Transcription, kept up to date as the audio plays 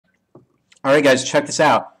Alright guys, check this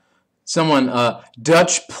out. Someone,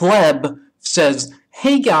 Dutch Pleb says,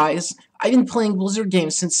 "Hey guys, I've been playing Blizzard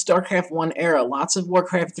games since StarCraft 1 era, lots of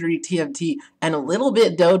Warcraft 3 TFT, and a little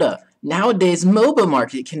bit Dota. Nowadays, Moba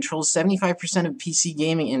market controls 75% of PC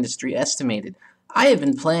gaming industry estimated. I have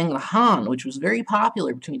been playing Han, which was very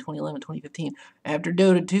popular between 2011 and 2015, after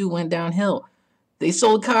Dota 2 went downhill. They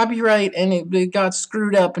sold copyright, and it got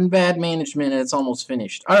screwed up in bad management, and it's almost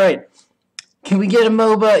finished. Alright. Can we get a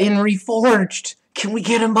MOBA in Reforged? Can we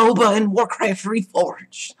get a MOBA in Warcraft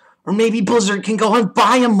Reforged? Or maybe Blizzard can go and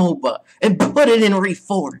buy a MOBA and put it in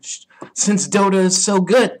Reforged, since Dota is so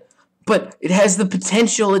good. But it has the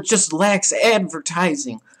potential, it just lacks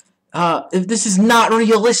advertising. If this is not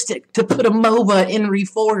realistic to put a MOBA in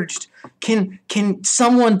Reforged, can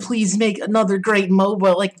someone please make another great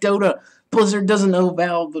MOBA like Dota? Blizzard doesn't know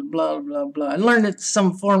Valve, but blah, blah, blah. I learned it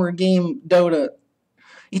some former game, Dota.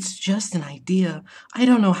 It's just an idea. I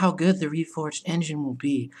don't know how good the Reforged engine will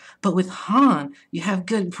be, but with Han, you have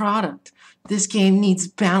good product. This game needs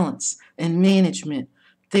balance and management.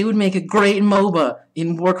 They would make a great MOBA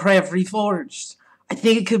in Warcraft Reforged. I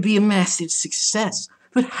think it could be a massive success,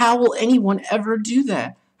 but how will anyone ever do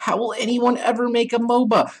that? How will anyone ever make a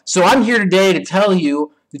MOBA? So I'm here today to tell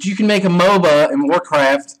you that you can make a MOBA in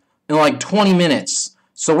Warcraft in like 20 minutes.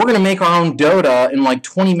 So we're going to make our own Dota in like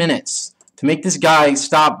 20 minutes. To make this guy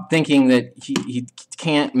stop thinking that he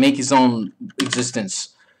can't make his own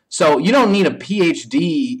existence. So you don't need a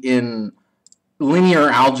PhD in linear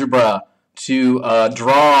algebra to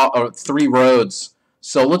draw 3 roads.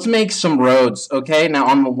 So let's make some roads, okay? Now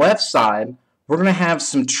on the left side, we're going to have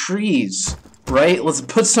some trees, right? Let's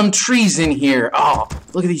put some trees in here. Oh,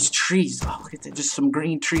 look at these trees. Oh, look at that, just some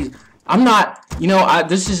green trees. I'm not, you know, I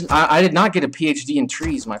did not get a PhD in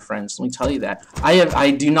trees, my friends. Let me tell you that. I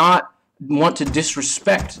do not want to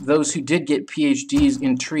disrespect those who did get PhDs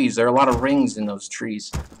in trees. There are a lot of rings in those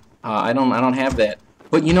trees. I don't have that.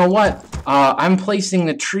 But you know what? I'm placing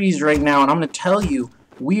the trees right now, and I'm going to tell you,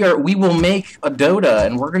 we will make a Dota,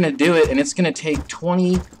 and we're going to do it, and it's going to take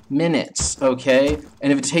 20 minutes, okay?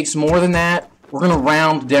 And if it takes more than that, we're going to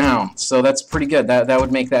round down. So that's pretty good. That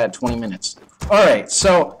would make that 20 minutes. Alright,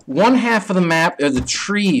 so one half of the map are the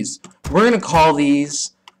trees. We're going to call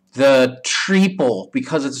these the treeple,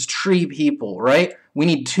 because it's tree people, right? We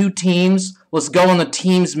need 2 teams. Let's go on the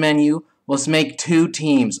teams menu. Let's make 2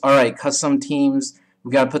 teams. Alright, custom teams.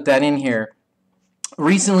 We got to put that in here.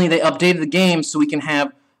 Recently, they updated the game so we can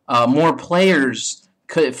have more players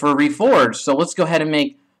for Reforged. So let's go ahead and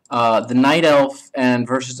make the Night Elf and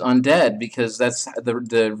versus Undead, because that's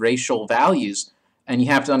the racial values. And you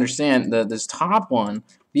have to understand that this top one,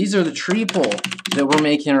 these are the treeple that we're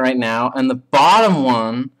making right now, and the bottom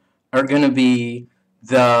one are going to be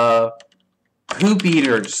the poop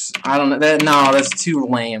eaters. I don't know. No, that's too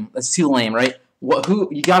lame. That's too lame, right?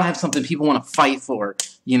 You gotta have something people want to fight for,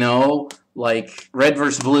 you know? Like red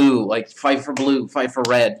versus blue, like fight for blue, fight for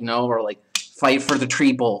red, you know? Or like fight for the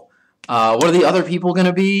treeple. What are the other people going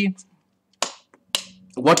to be?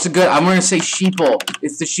 What's a good... I'm going to say sheeple.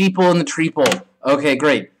 It's the sheeple and the treeple. Okay,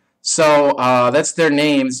 great. So, that's their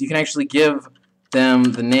names. You can actually give them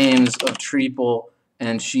the names of treeple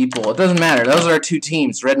and sheeple. It doesn't matter. Those are our 2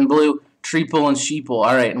 teams, red and blue, treeple and sheeple.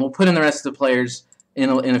 All right, and we'll put in the rest of the players in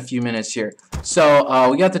a few minutes here. So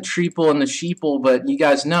we got the treeple and the sheeple, but you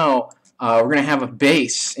guys know we're going to have a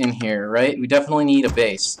base in here, right? We definitely need a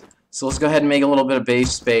base. So let's go ahead and make a little bit of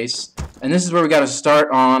base space. And this is where we got to start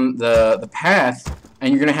on the path,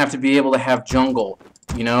 and you're going to have to be able to have jungle.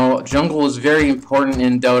 You know, jungle is very important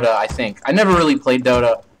in Dota, I think. I never really played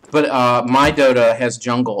Dota, but my Dota has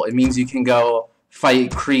jungle. It means you can go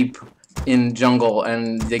fight creep in jungle,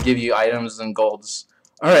 and they give you items and golds.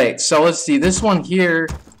 Alright, so let's see. This one here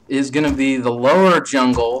is going to be the lower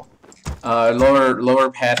jungle,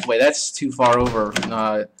 lower pathway. That's too far over.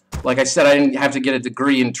 Like I said, I didn't have to get a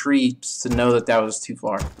degree in trees to know that that was too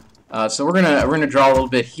far. So we're gonna draw a little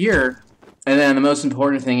bit here, and then the most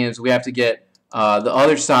important thing is we have to get the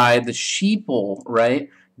other side, the sheeple, right?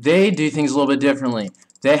 They do things a little bit differently.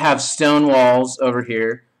 They have stone walls over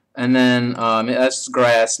here, and then that's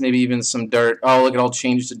grass, maybe even some dirt. Oh, look, it all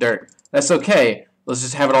changed to dirt. That's okay. Let's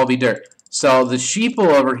just have it all be dirt. So the sheeple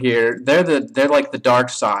over here, they're like the dark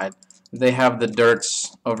side. They have the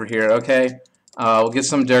dirts over here. Okay, we'll get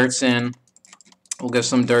some dirts in. We'll get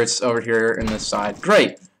some dirts over here in this side.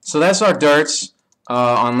 Great. So that's our dirts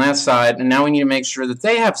on that side, and now we need to make sure that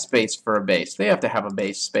they have space for a base. They have to have a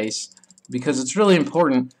base space because it's really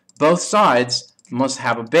important. Both sides must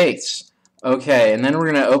have a base. Okay, and then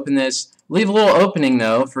we're gonna open this. Leave a little opening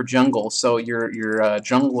though for jungle, so your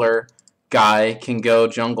jungler guy can go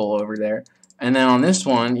jungle over there. And then on this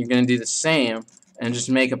one, you're going to do the same and just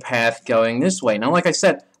make a path going this way. Now, like I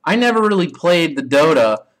said, I never really played the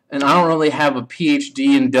Dota, and I don't really have a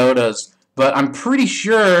PhD in Dotas, but I'm pretty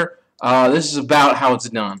sure this is about how it's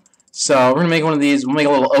done. So we're going to make one of these. We'll make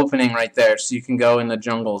a little opening right there so you can go in the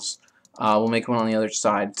jungles. We'll make one on the other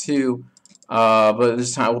side too. But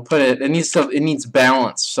this time we'll put it. It needs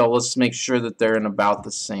balance. So let's make sure that they're in about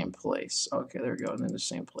the same place. Okay, there we go. They're in the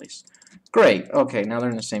same place. Great. Okay, now they're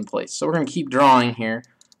in the same place. So we're gonna keep drawing here.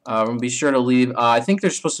 We're gonna be sure to leave. I think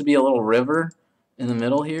there's supposed to be a little river in the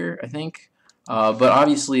middle here. I think. But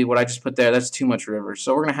obviously, what I just put there, that's too much river.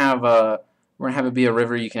 So we're gonna have it be a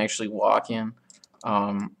river you can actually walk in.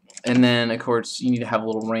 And then of course you need to have a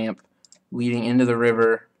little ramp leading into the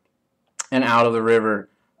river and out of the river.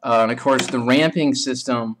 And of course, the ramping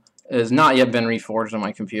system has not yet been reforged on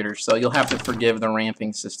my computer, so you'll have to forgive the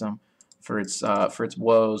ramping system for its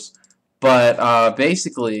woes. But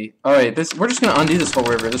basically, all right, we're just gonna undo this whole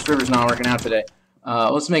river. This river's not working out today.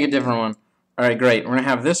 Let's make a different one. All right, great. We're gonna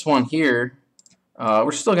have this one here.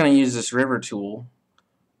 We're still gonna use this river tool,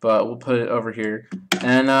 but we'll put it over here,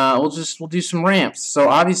 and we'll do some ramps. So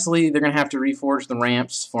obviously, they're gonna have to reforge the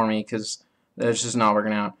ramps for me because that's just not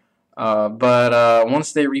working out. But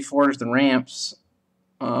once they reforge the ramps,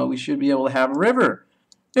 we should be able to have a river.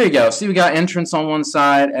 There you go. See, we got entrance on one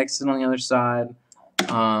side, exit on the other side.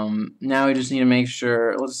 Now we just need to make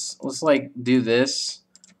sure. Let's like do this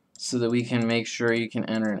so that we can make sure you can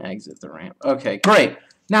enter and exit the ramp. Okay, great.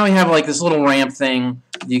 Now we have like this little ramp thing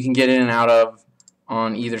you can get in and out of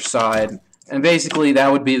on either side, and basically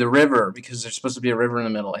that would be the river because there's supposed to be a river in the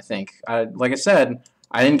middle. I think. Like I said,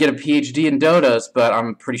 I didn't get a PhD in Dotas, but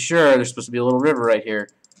I'm pretty sure there's supposed to be a little river right here.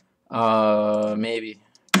 Maybe.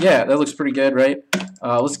 Yeah, that looks pretty good, right?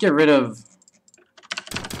 Let's get rid of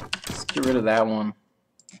that one.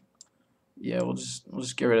 Yeah, we'll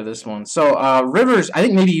just get rid of this one. So rivers, I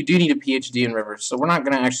think maybe you do need a PhD in rivers. So we're not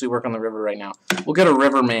going to actually work on the river right now. We'll get a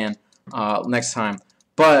riverman next time.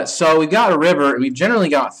 But so we've got a river, and we've generally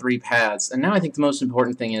got 3 paths. And now I think the most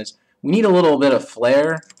important thing is we need a little bit of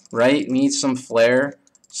flair, right? We need some flair.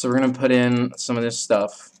 So we're going to put in some of this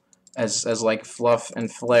stuff as like fluff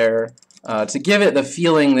and flair to give it the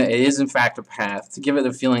feeling that it is in fact a path, to give it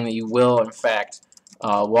the feeling that you will in fact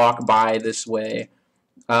walk by this way.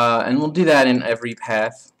 And we'll do that in every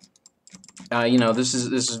path. You know, this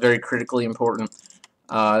is very critically important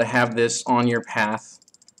to have this on your path.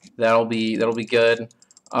 That'll be good.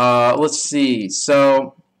 Let's see.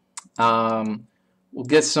 So we'll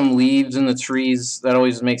get some leaves in the trees. That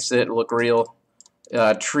always makes it look real.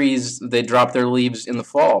 Trees, they drop their leaves in the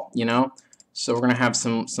fall, you know? So we're going to have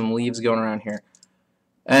some leaves going around here.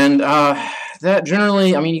 And that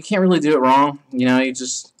generally, I mean, you can't really do it wrong. You know, you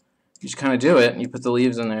just kind of do it, and you put the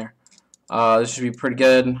leaves in there. This should be pretty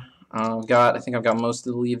good. I think I've got most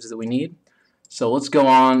of the leaves that we need. So let's go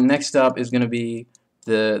on. Next up is going to be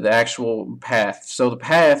the actual path. So the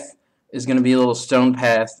path is going to be a little stone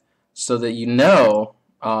path so that you know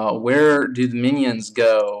where do the minions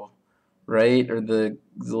go. Right, or the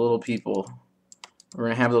little people. We're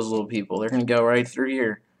gonna have those little people. They're gonna go right through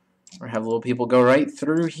here. We're gonna have little people go right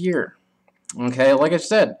through here. Okay, like I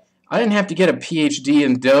said, I didn't have to get a PhD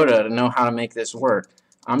in Dota to know how to make this work.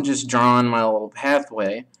 I'm just drawing my little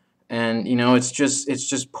pathway, and you know, it's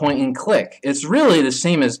just point and click. It's really the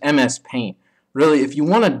same as MS Paint. Really, if you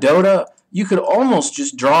want a Dota, you could almost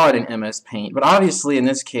just draw it in MS Paint. But obviously, in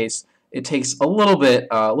this case, it takes a little bit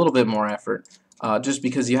more effort. Just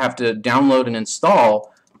because you have to download and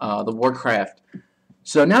install the Warcraft.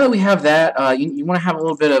 So now that we have that, you want to have a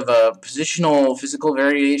little bit of a positional physical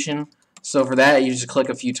variation. So for that, you just click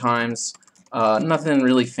a few times. Nothing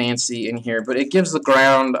really fancy in here, but it gives the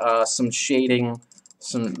ground some shading,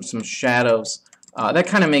 some shadows. That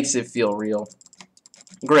kind of makes it feel real.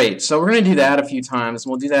 Great. So we're going to do that a few times.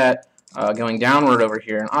 We'll do that going downward over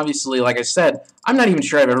here. And obviously, like I said, I'm not even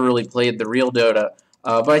sure I've ever really played the real Dota.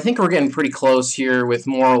 But I think we're getting pretty close here with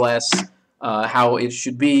more or less how it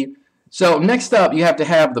should be. So next up, you have to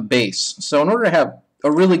have the base. So in order to have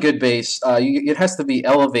a really good base, it has to be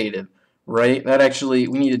elevated, right? We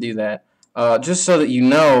need to do that. Just so that you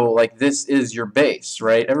know, like, this is your base,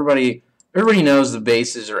 right? Everybody knows the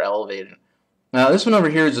bases are elevated. Now this one over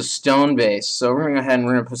here is a stone base, so we're gonna go ahead and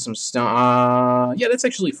we're gonna put some stone. Yeah, that's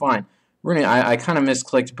actually fine. I kind of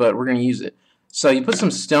misclicked, but we're gonna use it. So you put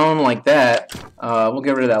some stone like that. We'll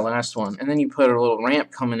get rid of that last one, and then you put a little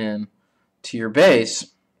ramp coming in to your base.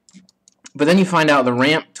 But then you find out the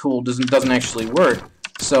ramp tool doesn't actually work.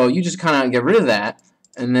 So you just kind of get rid of that,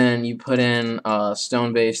 and then you put in a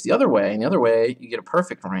stone base the other way, and the other way you get a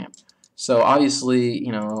perfect ramp. So obviously,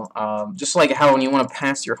 just like how when you want to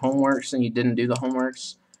pass your homeworks and you didn't do the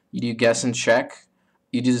homeworks, you do guess and check.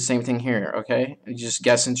 You do the same thing here, okay? You just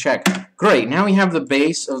guess and check. Great, now we have the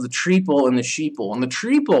base of the treeple and the sheeple. And the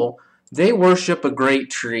treeple, they worship a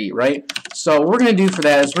great tree, right? So what we're going to do for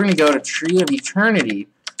that is we're going to go to Tree of Eternity.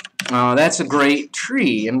 That's a great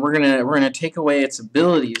tree, and we're gonna take away its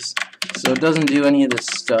abilities, so it doesn't do any of this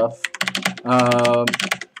stuff.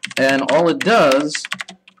 And all it does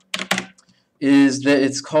is that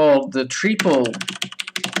it's called the Treeple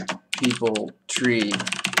People Tree.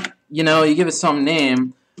 You give it some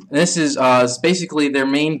name. This is it's basically their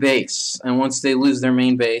main base, and once they lose their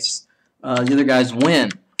main base, the other guys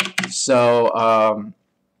win. So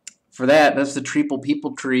for that's the Treeple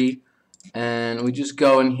People Tree. And we just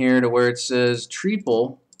go in here to where it says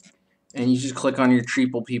Treeple, and you just click on your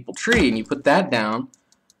Treeple People tree, and you put that down.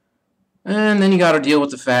 And then you got to deal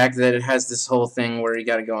with the fact that it has this whole thing where you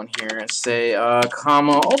got to go in here and say,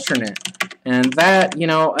 comma, alternate. And that,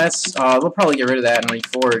 that's, they'll probably get rid of that in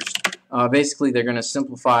Reforged. Basically, they're going to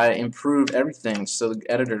simplify, improve everything, so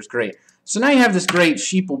the editor's great. So now you have this great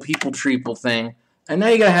Sheeple People Treeple thing, and now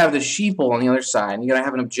you got to have the Sheeple on the other side, and you got to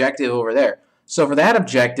have an objective over there. So for that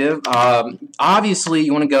objective, obviously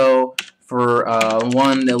you want to go for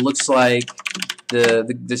one that looks like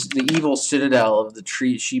the evil citadel of the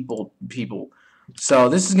sheeple people. So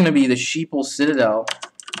this is going to be the sheeple citadel.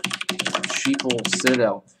 Sheeple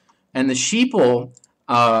citadel, and the sheeple,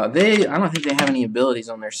 I don't think they have any abilities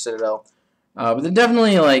on their citadel, but they're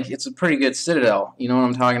definitely it's a pretty good citadel. You know what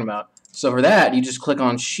I'm talking about. So for that, you just click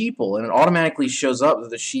on sheeple, and it automatically shows up that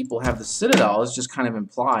the sheeple have the citadel. It's just kind of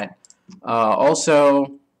implied.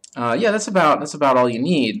 Yeah, that's about all you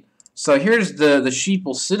need. So here's the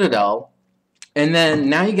sheeple citadel, and then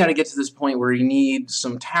now you got to get to this point where you need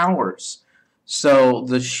some towers. So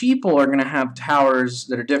the sheeple are going to have towers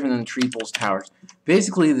that are different than the treeple's towers.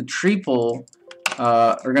 Basically, the treeple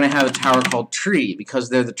are going to have a tower called tree because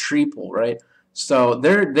they're the treeple, right? So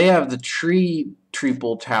they have the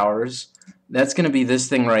treeple towers. That's going to be this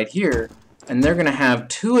thing right here, and they're going to have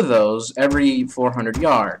 2 of those every 400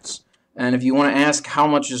 yards. And if you want to ask how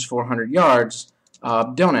much is 400 yards,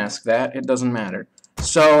 don't ask that. It doesn't matter.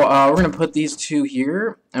 So we're going to put these 2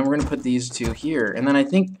 here, and we're going to put these 2 here. And then I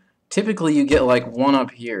think typically you get like 1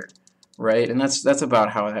 up here, right? And that's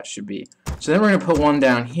about how that should be. So then we're going to put 1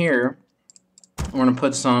 down here. We're going to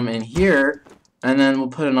put some in here, and then we'll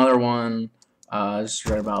put another one just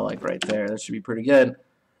right about right there. That should be pretty good.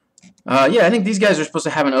 Yeah, I think these guys are supposed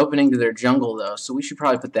to have an opening to their jungle, though, so we should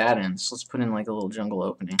probably put that in. So let's put in a little jungle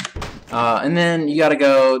opening. And then you got to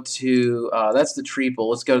go to, that's the treeple.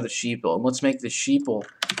 Let's go to the sheeple, and let's make the sheeple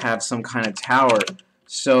have some kind of tower.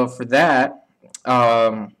 So for that,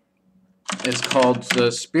 it's called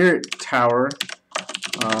the spirit tower.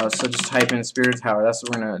 So just type in spirit tower. That's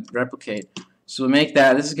what we're going to replicate. So we'll make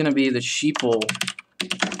that. This is going to be the sheeple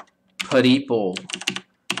padiple.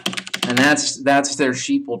 And that's their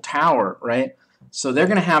sheeple tower, right? So they're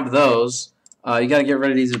going to have those. You got to get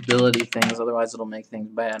rid of these ability things, otherwise it'll make things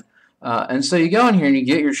bad. And so you go in here and you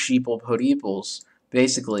get your sheeple podiples,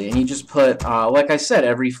 basically, and you just put, like I said,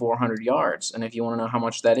 every 400 yards. And if you want to know how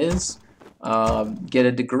much that is, get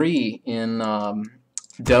a degree in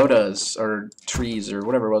Dotas or trees or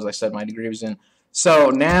whatever it was I said my degree was in. So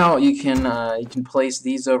now you can place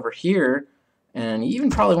these over here. And you even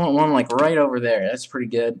probably want one right over there. That's pretty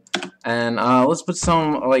good. And let's put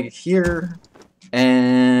some here,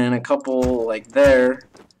 and a couple there,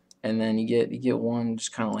 and then you get one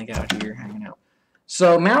just kind of out here hanging out.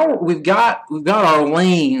 So now we've got our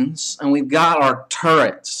lanes and we've got our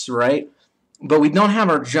turrets, right? But we don't have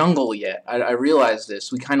our jungle yet. I realized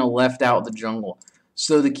this. We kind of left out the jungle.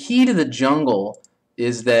 So the key to the jungle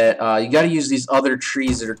is that you got to use these other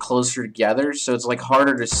trees that are closer together, so it's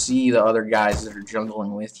harder to see the other guys that are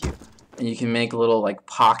jungling with you, and you can make little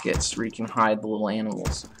pockets where you can hide the little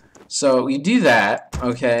animals. So you do that,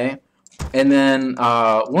 okay, and then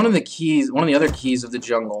one of the other keys of the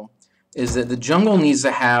jungle is that the jungle needs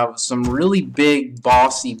to have some really big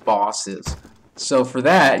bossy bosses. So for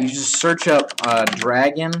that, you just search up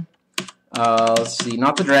dragon. Let's see,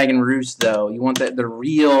 not the dragon roost though. You want the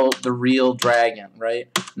real dragon, right?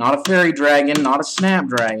 Not a fairy dragon, not a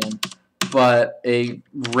snapdragon, but a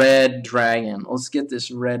red dragon. Let's get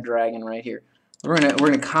this red dragon right here. We're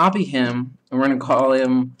gonna copy him and we're gonna call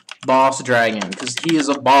him Boss Dragon because he is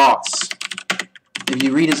a boss. If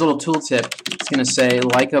you read his little tooltip, it's gonna say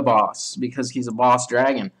like a boss because he's a boss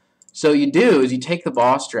dragon. So what you do is you take the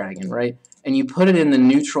boss dragon, right, and you put it in the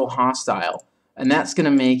neutral hostile, and that's gonna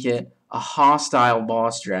make it a hostile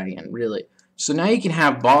boss dragon, really. So now you can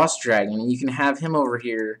have boss dragon, and you can have him over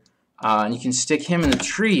here And you can stick him in the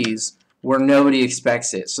trees where nobody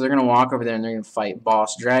expects it. So they're going to walk over there and they're going to fight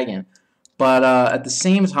Boss Dragon. But at the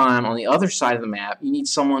same time, on the other side of the map, you need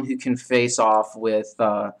someone who can face off with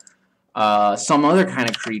some other kind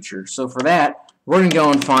of creature. So for that, we're going to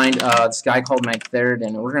go and find this guy called Magtheridon,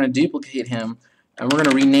 and we're going to duplicate him, and we're going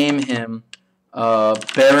to rename him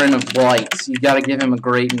Baron of Blight. So you've got to give him a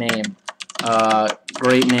great name.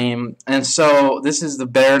 Great name. And so this is the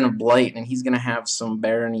Baron of Blight, and he's going to have some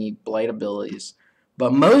Barony Blight abilities.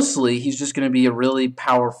 But mostly, he's just going to be a really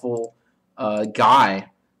powerful guy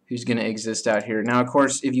who's going to exist out here. Now, of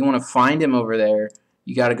course, if you want to find him over there,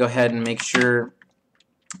 you got to go ahead and make sure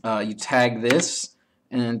you tag this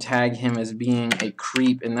and then tag him as being a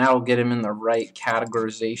creep, and that'll get him in the right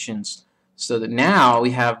categorizations. So that now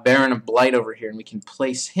we have Baron of Blight over here, and we can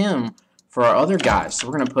place him for our other guys. So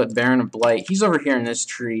we're going to put Baron of Blight. He's over here in this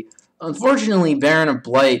tree. Unfortunately, Baron of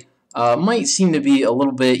Blight might seem to be a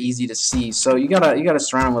little bit easy to see, so you gotta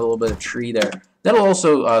surround him with a little bit of tree there. That'll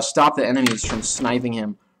also stop the enemies from sniping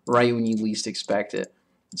him right when you least expect it.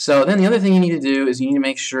 So then the other thing you need to do is you need to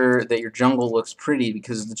make sure that your jungle looks pretty,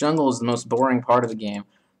 because the jungle is the most boring part of the game.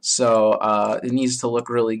 So it needs to look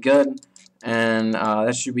really good, and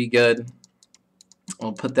that should be good.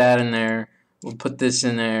 We'll put that in there. We'll put this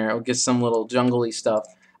in there. We'll get some little jungle-y stuff.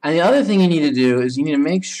 And the other thing you need to do is you need to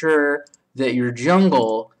make sure that your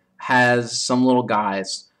jungle has some little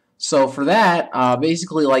guys. So for that,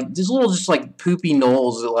 basically, like, these little just like poopy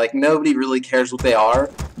gnolls that like nobody really cares what they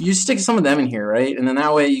are, you just stick some of them in here, right? And then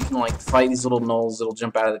that way you can like fight these little gnolls that'll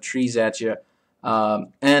jump out of the trees at you.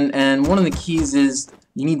 And one of the keys is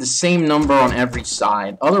you need the same number on every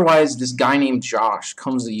side. Otherwise, this guy named Josh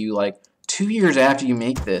comes to you like 2 years after you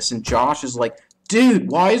make this, and Josh is like,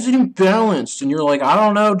 dude, why is it imbalanced? And you're like, I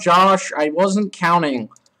don't know, Josh, I wasn't counting.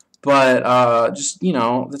 But just, you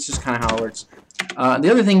know, that's just kind of how it works.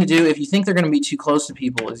 The other thing to do, if you think they're going to be too close to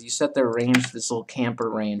people, is you set their range to this little camper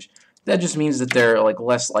range. That just means that they're like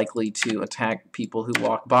less likely to attack people who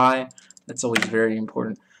walk by. That's always very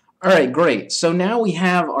important. Alright, great. So now we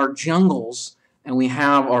have our jungles, and we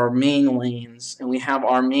have our main lanes, and we have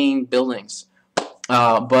our main buildings.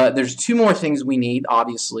 But there's two more things we need,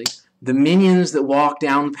 obviously. The minions that walk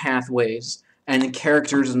down the pathways, and the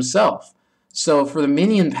characters themselves. So for the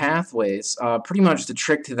minion pathways, pretty much the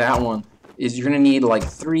trick to that one is you're going to need like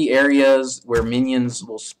 3 areas where minions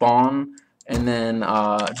will spawn, and then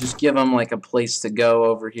just give them like a place to go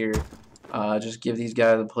over here. Just give these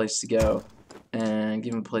guys a place to go, and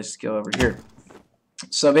give them a place to go over here.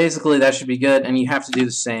 So basically that should be good, and you have to do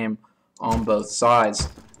the same on both sides.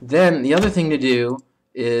 Then the other thing to do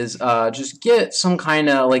is just get some kind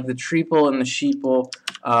of, like the treeple and the sheeple,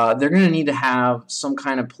 they're going to need to have some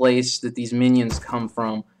kind of place that these minions come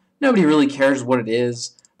from. Nobody really cares what it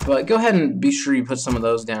is, but go ahead and be sure you put some of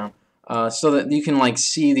those down so that you can like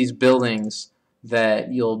see these buildings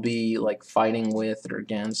that you'll be like fighting with or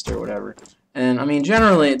against or whatever. And I mean,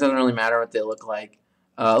 generally it doesn't really matter what they look like.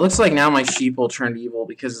 It looks like now my sheeple turned evil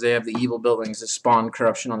because they have the evil buildings that spawn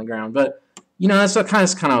corruption on the ground, but you know,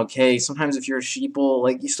 that's kind of okay. Sometimes if you're a sheeple,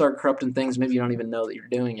 like you start corrupting things, maybe you don't even know that you're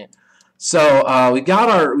doing it. So we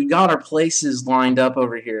got our places lined up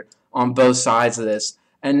over here on both sides of this.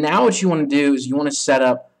 And now what you want to do is you want to set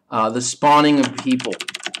up the spawning of people.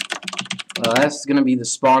 That's going to be the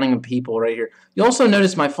spawning of people right here. You also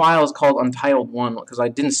notice my file is called Untitled1 because I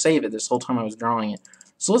didn't save it this whole time I was drawing it.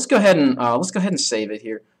 So let's go ahead and save it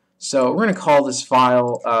here. So we're going to call this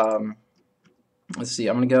file. Let's see.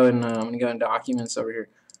 I'm gonna go in Documents over here.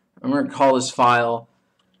 I'm gonna call this file.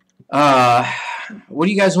 What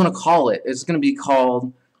do you guys want to call it? It's gonna be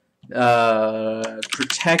called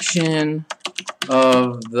Protection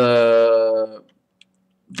of the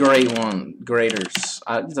Graders.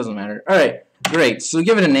 It doesn't matter. All right, great. So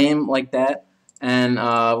give it a name like that, and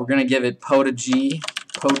we're gonna give it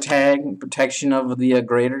POTAG, Protection of the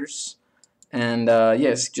Graders, and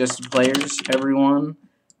yes, just players, everyone.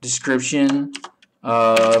 Description.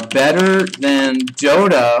 Better than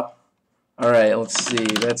Dota. Alright, let's see.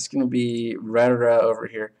 That's going to be Redra over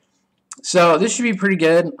here. So this should be pretty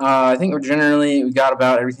good. I think we got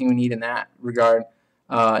about everything we need in that regard.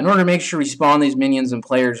 In order to make sure we spawn these minions and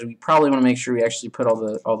players, we probably want to make sure we actually put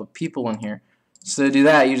all the people in here. So to do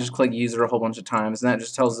that, you just click user a whole bunch of times, and that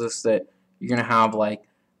just tells us that you're going to have like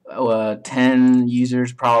 10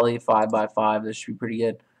 users, probably 5 by 5. This should be pretty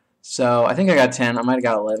good. So I think I got 10. I might have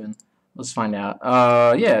got 11. Let's find out.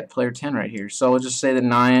 Yeah, player 10 right here. So we'll just say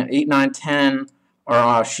that 8, 9, 10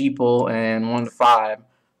 are sheeple, and 1 to 5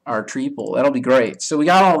 are treeple. That'll be great. So we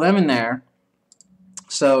got all of them in there.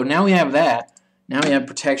 So now we have that. Now we have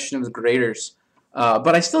Protection of the Graders.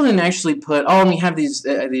 But I still didn't actually put. Oh, and we have these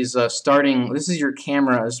starting. This is your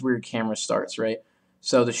camera. This is where your camera starts, right?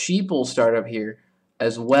 So the sheep will start up here,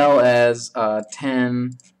 as well as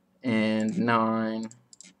 10 and 9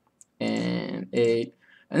 and 8.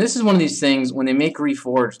 And this is one of these things. When they make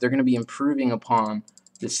Reforged, they're going to be improving upon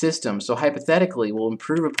the system. So hypothetically, we'll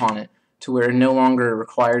improve upon it to where it no longer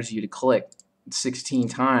requires you to click 16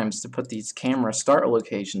 times to put these camera start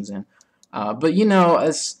locations in. But you know,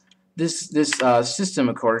 as this system,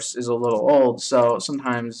 of course, is a little old, so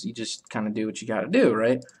sometimes you just kind of do what you got to do,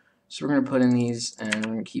 right? So we're going to put in these, and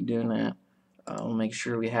we're going to keep doing that. We'll make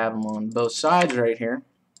sure we have them on both sides right here.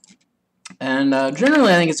 And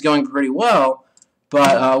generally, I think it's going pretty well.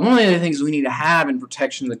 But one of the other things we need to have in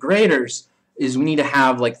protection of the graders is we need to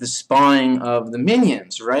have like the spawning of the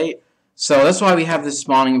minions, right? So that's why we have this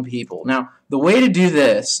spawning of people. Now, the way to do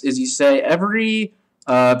this is you say every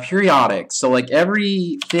periodic, so like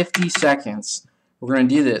every 50 seconds, we're going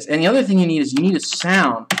to do this. And the other thing you need is you need a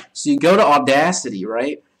sound. So you go to Audacity,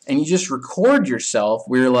 right? And you just record yourself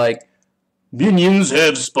where you're like, minions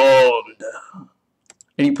have spawned.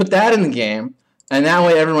 And you put that in the game, and that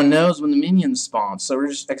way everyone knows when the minions spawn. So we'll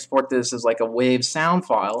just export this as like a WAV sound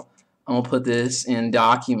file, and we'll put this in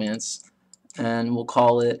documents, and we'll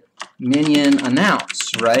call it minion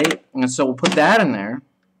announce, right? And so we'll put that in there.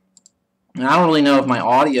 And I don't really know if my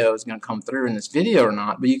audio is going to come through in this video or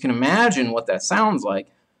not, but you can imagine what that sounds like,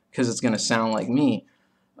 because it's going to sound like me.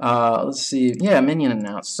 Let's see. Yeah, minion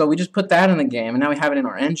announce. So we just put that in the game, and now we have it in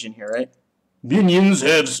our engine here, right? Minions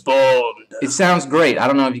have spawned. It sounds great. I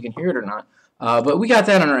don't know if you can hear it or not, but we got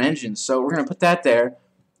that in our engine, so we're going to put that there.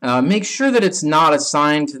 Make sure that it's not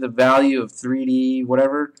assigned to the value of 3D,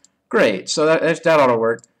 whatever. Great. So that ought to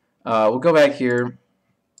work. We'll go back here.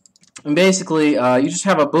 And basically, you just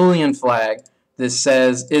have a Boolean flag that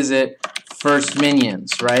says, is it first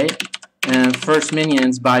minions, right? And first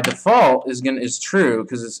minions by default is true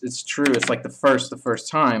because it's true. It's like the first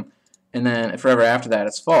time, and then forever after that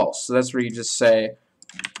it's false. So that's where you just say,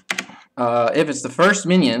 if it's the first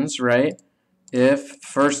minions, right? If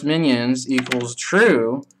first minions equals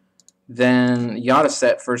true, then you ought to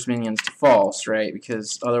set first minions to false, right?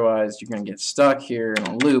 Because otherwise you're going to get stuck here in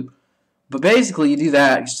a loop. But basically, you do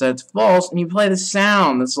that, you set it to false, and you play the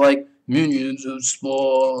sound that's like, minions have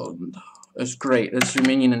spawned. That's great. That's your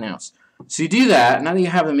minion announce. So you do that. Now that you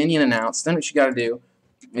have the minion announce, then what you got to do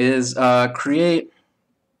is create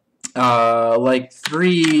like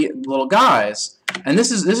 3 little guys. And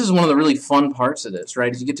this is one of the really fun parts of this,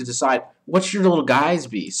 right? Is you get to decide what should your little guys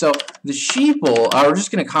be. So the sheeple, we're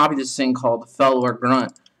just going to copy this thing called the fellow or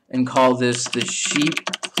grunt and call this the sheep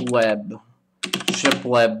pleb.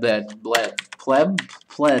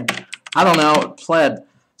 Pleb. I don't know, pleb.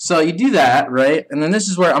 So you do that, right? And then this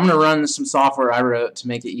is where I'm going to run some software I wrote to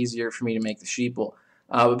make it easier for me to make the sheeple.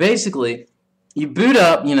 But basically, you boot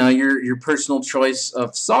up, you know, your personal choice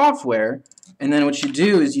of software, and then what you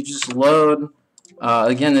do is you just load.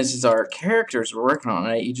 Again, this is our characters we're working on,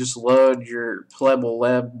 right? You just load your pleb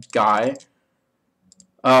guy.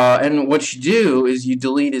 And what you do is you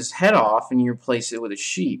delete his head off and you replace it with a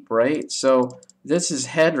sheep, right? So this is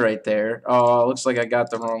head right there. Oh, looks like I got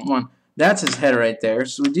the wrong one. That's his head right there.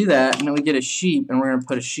 So we do that, and then we get a sheep, and we're going to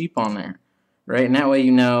put a sheep on there, right? And that way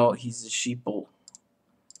you know he's a sheeple.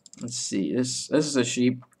 Let's see. This is a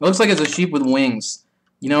sheep. It looks like it's a sheep with wings.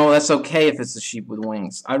 You know, that's okay if it's a sheep with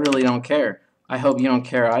wings. I really don't care. I hope you don't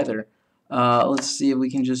care either. Let's see if we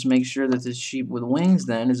can just make sure that this sheep with wings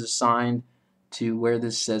then is assigned to where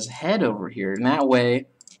this says head over here, and that way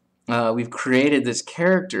we've created this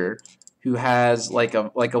character who has like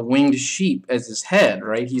a winged sheep as his head,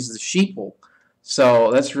 right? He's the sheeple,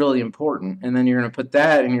 so that's really important. And then you're going to put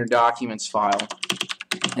that in your documents file,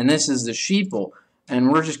 and this is the sheeple,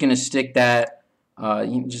 and we're just going to stick that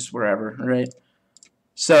just wherever, right?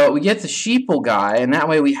 So we get the sheeple guy, and that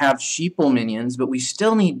way we have sheeple minions, but we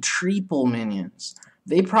still need treeple minions.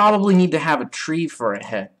 They probably need to have a tree for a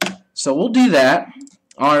head. So we'll do that.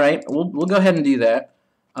 Alright, we'll go ahead and do that.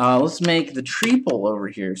 Let's make the treeple over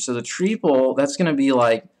here. So the treeple, that's going to be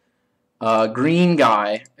like a green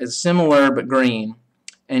guy. It's similar but green.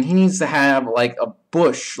 And he needs to have like a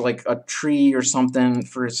bush, like a tree or something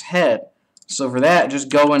for his head. So for that, just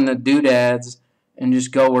go in the doodads and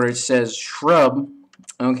just go where it says shrub.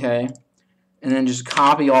 Okay. And then just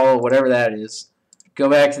copy all of whatever that is. Go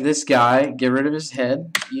back to this guy, get rid of his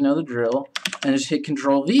head, you know the drill, and just hit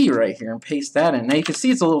Control-V right here and paste that in. Now you can see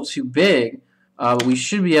it's a little too big, but we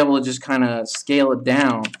should be able to just kind of scale it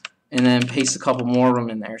down and then paste a couple more of them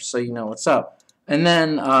in there so you know what's up. And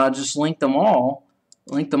then just link them all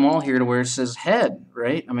here to where it says head,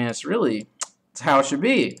 right? I mean, it's how it should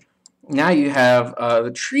be. now you have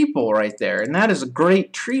the treeple right there, and that is a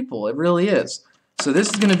great treeple. It really is. So this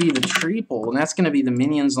is going to be the treeple, and that's going to be the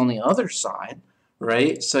minions on the other side,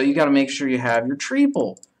 right? So you got to make sure you have your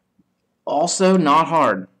treeple. Also, not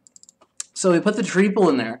hard. So we put the treeple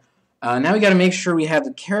in there. Now we got to make sure we have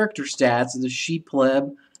the character stats of the sheep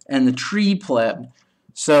pleb and the tree pleb.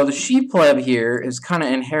 So the sheep pleb here is kind of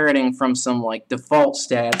inheriting from some like default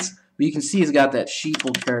stats, but you can see he's got that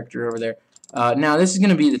sheeple character over there. Now this is going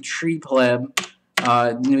to be the tree pleb.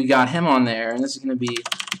 We got him on there, and this is going to be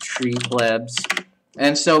tree plebs.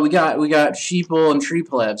 And so we got sheeple and tree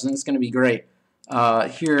plebs, and it's going to be great.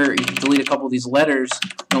 Here you can delete a couple of these letters,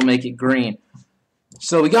 it'll make it green.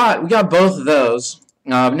 So we got both of those.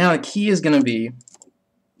 Now the key is going to be,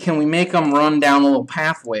 can we make them run down the little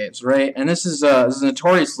pathways, right? And this is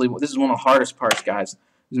notoriously, this is one of the hardest parts, guys,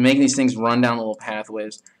 is making these things run down the little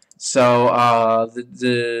pathways. So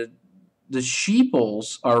the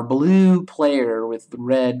sheeples are blue player with the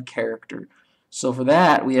red character. So for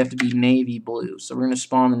that, we have to be navy blue. So we're going to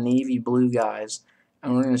spawn the navy blue guys,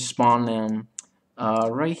 and we're going to spawn them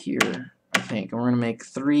right here, I think. And we're going to make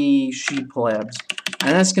 3 sheep plebs.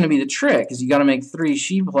 And that's going to be the trick, is you got to make 3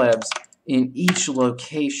 sheep plebs in each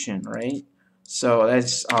location, right? So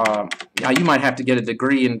that's you might have to get a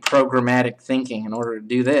degree in programmatic thinking in order to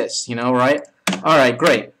do this, you know, right? All right,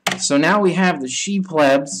 great. So now we have the sheep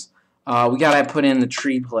plebs. We got to put in the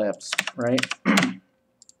tree plebs, right?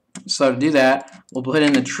 So to do that, we'll put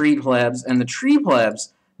in the tree plebs, and the tree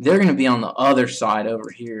plebs, they're going to be on the other side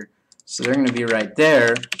over here. So they're going to be right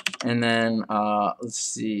there, and then let's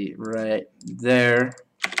see, right there,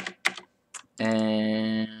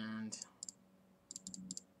 and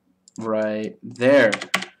right there.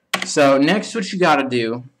 So next, what you got to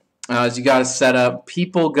do is you got to set up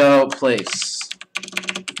people go place,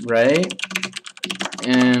 right?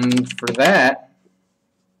 And for that,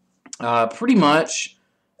 pretty much,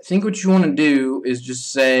 I think what you want to do is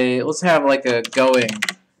just say, let's have like a going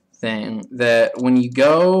thing, that when you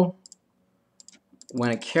go, when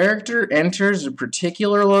a character enters a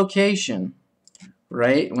particular location,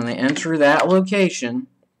 right, when they enter that location,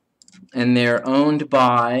 and they're owned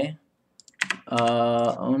by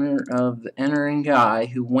owner of the entering guy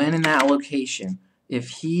who went in that location, if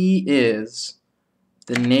he is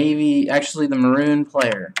the navy, actually the maroon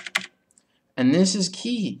player, and this is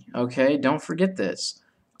key, okay, don't forget this.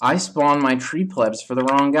 I spawned my tree plebs for the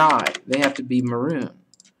wrong guy. They have to be maroon.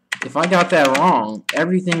 If I got that wrong,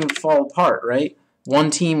 everything would fall apart, right? One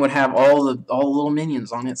team would have all the little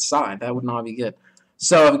minions on its side. That would not be good.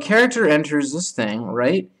 So if a character enters this thing,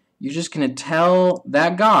 right, you're just going to tell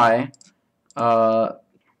that guy to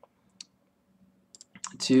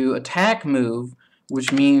attack move,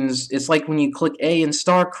 which means it's like when you click A in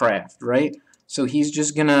StarCraft, right? So he's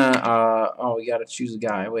just going to, oh, we got to choose a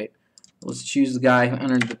guy. Wait. Let's choose the guy who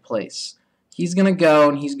entered the place. He's going to go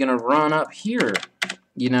and he's going to run up here,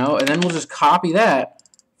 you know, and then we'll just copy that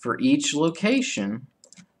for each location.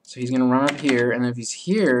 So he's going to run up here, and if he's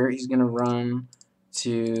here, he's going to run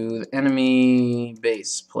to the enemy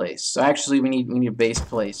base place. So actually, we need a base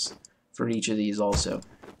place for each of these also.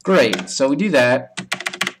 Great. So we do that.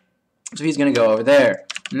 So he's going to go over there.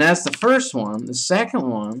 And that's the first one. The second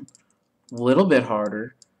one, a little bit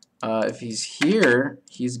harder. If he's here,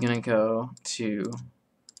 he's going to go to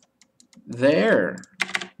there.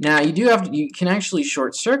 Now, you can actually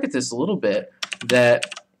short circuit this a little bit, that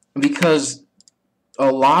because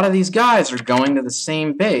a lot of these guys are going to the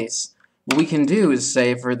same base, what we can do is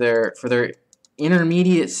say for their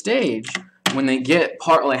intermediate stage, when they get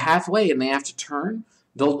partly halfway and they have to turn,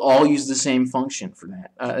 they'll all use the same function for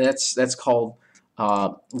that. That's called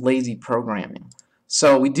lazy programming.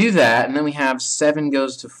 So we do that, and then we have 7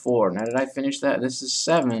 goes to 4. Now, did I finish that? This is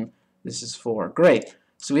 7. This is 4. Great.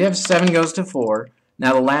 So we have 7 goes to 4.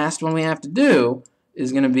 Now, the last one we have to do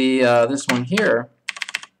is going to be this one here,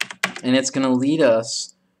 and it's going to lead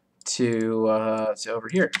us to over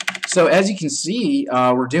here. So as you can see,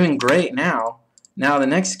 we're doing great now. Now the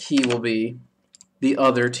next key will be the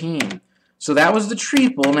other team. So that was the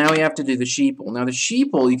treeple. Now we have to do the sheeple. Now the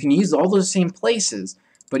sheeple, you can use all those same places,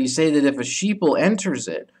 but you say that if a sheeple enters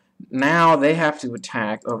it, now they have to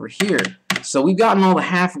attack over here. So we've gotten all the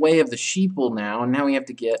halfway of the sheeple now, and now we have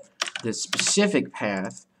to get the specific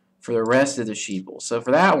path for the rest of the sheeple. So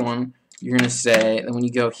for that one, you're going to say that when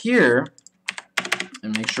you go here,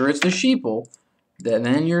 and make sure it's the sheeple, that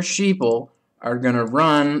then your sheeple are going to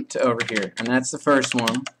run to over here. And that's the first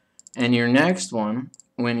one. And your next one,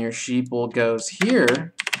 when your sheeple goes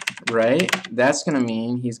here, right, that's going to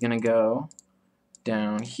mean he's going to go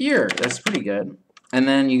down here. That's pretty good. And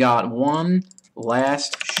then you got 1,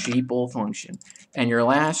 last sheeple function. And your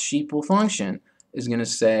last sheeple function is going to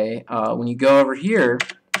say, when you go over here,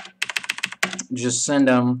 just send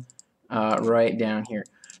them right down here.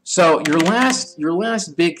 So your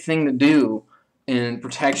last big thing to do in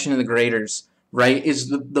protection of the graders, right, is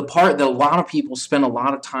the part that a lot of people spend a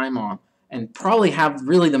lot of time on and probably have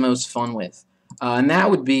really the most fun with. And that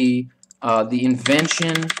would be the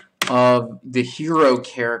invention of the hero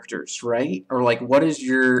characters, right? Or like what is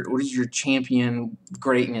your champion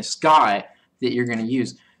greatness guy that you're going to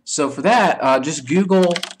use? So for that, just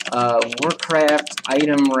Google Warcraft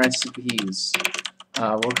item recipes.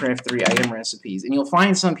 Warcraft 3 item recipes, and you'll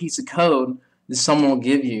find some piece of code that someone will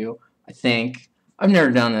give you. I think I've never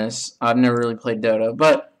done this. I've never really played Dota,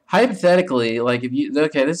 but hypothetically, like if you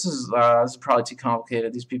this is probably too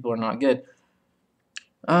complicated. These people are not good.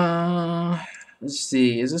 Let's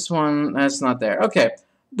see. Is this one? That's not there. Okay.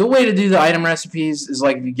 The way to do the item recipes is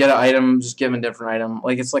like if you get an item, just give a different item.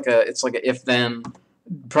 Like it's like a if then.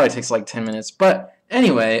 Probably takes like 10 minutes, but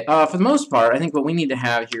anyway, for the most part, I think what we need to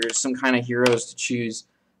have here is some kind of heroes to choose.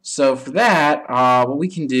 So for that, what we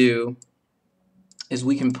can do is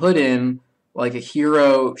we can put in like a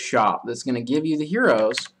hero shop that's going to give you the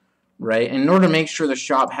heroes, right? And in order to make sure the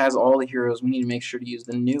shop has all the heroes, we need to make sure to use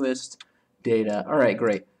the newest data. All right,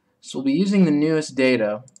 great. So we'll be using the newest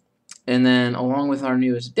data, and then along with our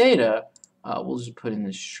newest data, we'll just put in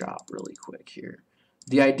this shop really quick here.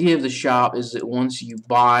 The idea of the shop is that once you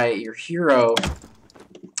buy your hero,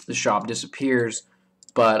 the shop disappears,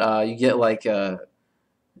 but you get like a,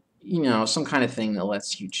 some kind of thing that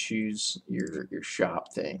lets you choose your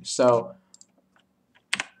shop thing. So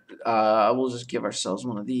we'll just give ourselves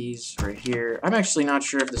one of these right here. I'm actually not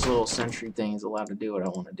sure if this little sentry thing is allowed to do what I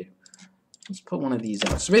want to do. Let's put one of these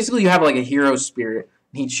out. So basically you have like a hero spirit.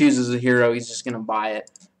 He chooses a hero, he's just going to buy it,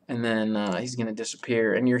 and then he's going to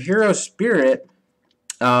disappear. And your hero spirit...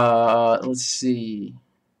 let's see.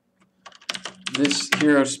 This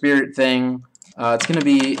hero spirit thing, it's going to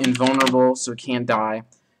be invulnerable, so it can't die.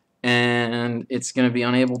 And it's going to be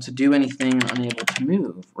unable to do anything, unable to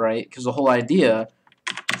move, right? Because the whole idea,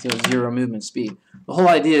 so 0 movement speed. The whole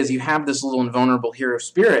idea is you have this little invulnerable hero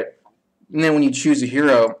spirit, and then when you choose a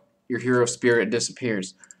hero, your hero spirit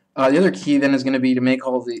disappears. The other key then is going to be to make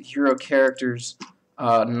all the hero characters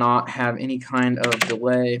not have any kind of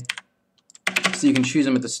delay. So you can choose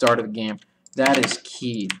them at the start of the game. That is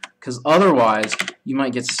key, because otherwise you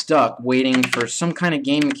might get stuck waiting for some kind of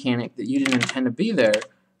game mechanic that you didn't intend to be there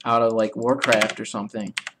out of like Warcraft or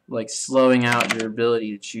something, like slowing out your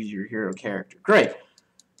ability to choose your hero character. Great.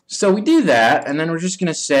 So we do that, and then we're just going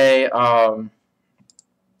to say at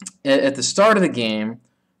the start of the game,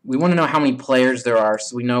 we want to know how many players there are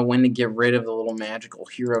so we know when to get rid of the little magical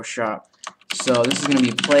hero shop. So this is going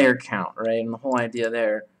to be player count, right? And the whole idea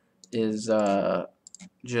there is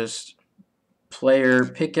just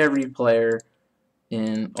pick every player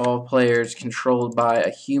in all players controlled by a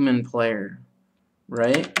human player,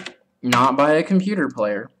 right? Not by a computer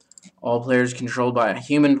player. All players controlled by a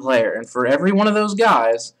human player. And for every one of those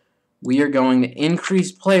guys, we are going to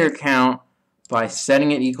increase player count by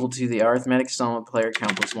setting it equal to the arithmetic sum of player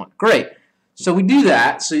count plus 1. Great. So we do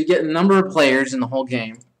that, so you get the number of players in the whole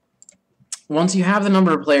game. Once you have the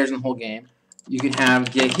number of players in the whole game, you can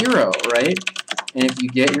have get hero, right? And if you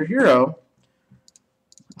get your hero,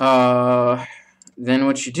 then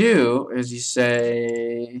what you do is you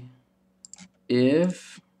say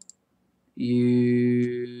if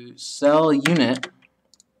you sell a unit,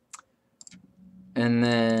 and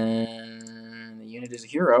then the unit is a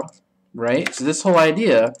hero, right? So this whole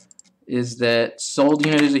idea is that sold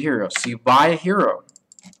unit is a hero. So you buy a hero,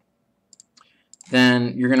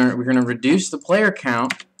 then we're gonna reduce the player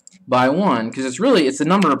count by 1, because it's the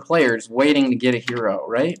number of players waiting to get a hero,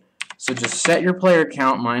 right? So just set your player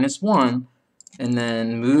count minus 1, and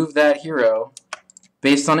then move that hero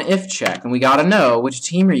based on an if check. And we got to know which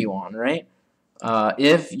team are you on, right?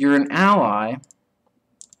 If you're an ally,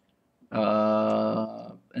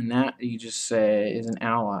 and that you just say is an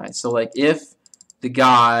ally. So like if the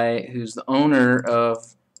guy who's the owner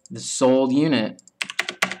of the sold unit,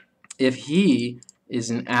 if he is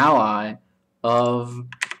an ally of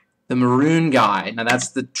the maroon guy, now that's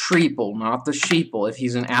the treeple, not the sheeple. If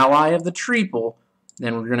he's an ally of the treeple,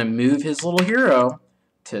 then we're going to move his little hero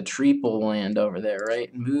to treeple land over there,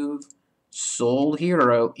 right? Move sold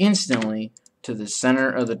hero instantly to the center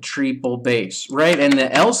of the treeple base, right? And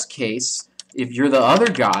the else case, if you're the other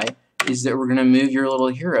guy, is that we're going to move your little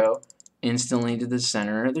hero instantly to the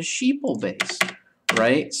center of the sheeple base,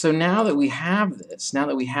 right? So now that we have this, now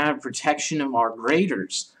that we have protection of our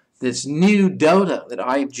graders, this new Dota that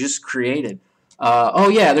I just created, Oh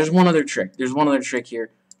yeah, there's one other trick. There's one other trick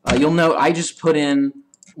here. You'll note I just put in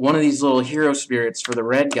one of these little hero spirits for the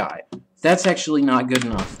red guy. That's actually not good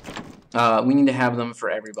enough. We need to have them for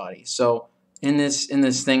everybody. So in this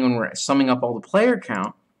thing, when we're summing up all the player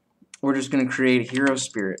count, we're just going to create a hero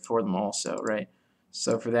spirit for them also, right?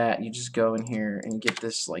 So for that, you just go in here and get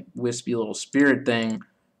this like wispy little spirit thing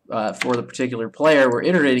for the particular player we're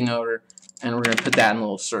iterating over, and we're going to put that in a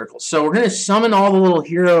little circle. So we're going to summon all the little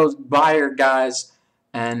heroes, buyer guys,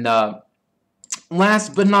 and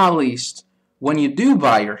last but not least, when you do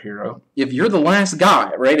buy your hero, if you're the last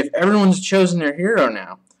guy, right, if everyone's chosen their hero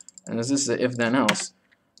now, and this is the if then else,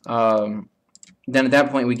 then at that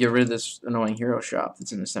point we get rid of this annoying hero shop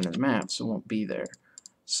that's in the center of the map, so it won't be there.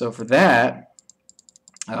 So for that,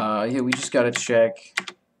 yeah, we just got to check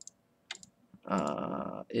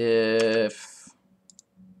if...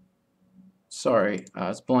 Sorry, I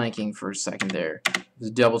was blanking for a second there.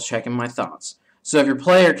 Just double checking my thoughts. So if your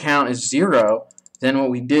player count is 0, then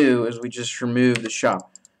what we do is we just remove the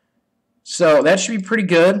shop. So that should be pretty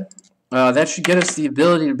good. That should get us the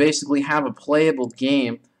ability to basically have a playable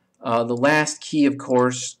game. The last key, of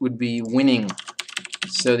course, would be winning.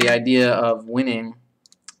 So the idea of winning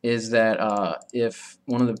is that if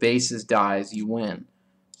one of the bases dies, you win.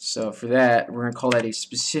 So for that, we're going to call that a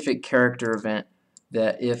specific character event,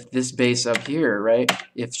 that if this base up here, right,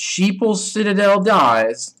 if Sheeple Citadel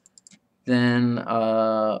dies, then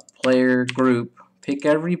player group, pick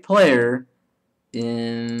every player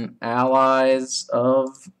in allies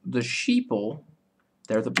of the Sheeple,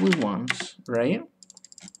 they're the blue ones, right?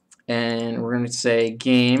 And we're going to say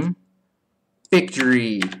game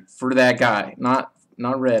victory for that guy, not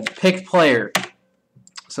red. Pick player.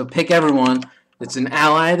 So pick everyone that's an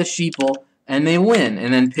ally of the Sheeple, and they win.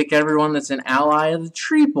 And then pick everyone that's an ally of the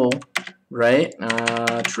Treeple, right?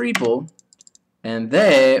 Treeple, and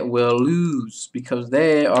they will lose because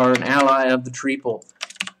they are an ally of the Treeple.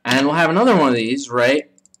 And we'll have another one of these, right?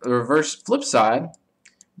 The reverse flip side,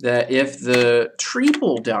 that if the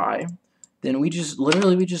Treeple die, then we just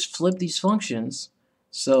flip these functions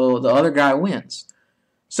so the other guy wins.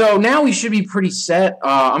 So now we should be pretty set.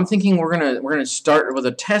 I'm thinking we're gonna start with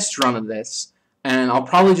a test run of this, and I'll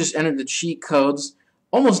probably just enter the cheat codes.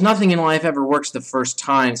 Almost nothing in life ever works the first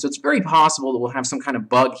time, so it's very possible that we'll have some kind of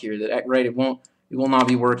bug here that it will not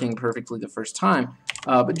be working perfectly the first time.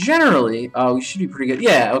 But generally, we should be pretty good.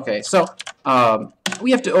 Yeah, okay. So we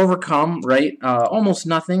have to overcome, right? Almost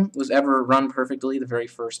nothing was ever run perfectly the very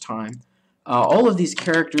first time. All of these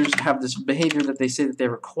characters have this behavior that they say that they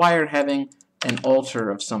require having an altar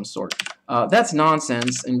of some sort. That's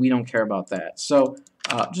nonsense, and we don't care about that. So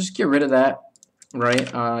just get rid of that, right?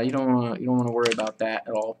 You don't want to worry about that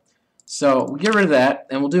at all. So we'll get rid of that,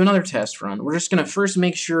 and we'll do another test run. We're just going to first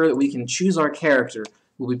make sure that we can choose our character.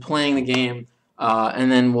 We'll be playing the game,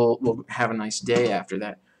 and then we'll have a nice day after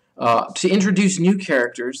that. To introduce new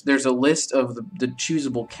characters, there's a list of the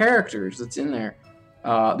choosable characters that's in there.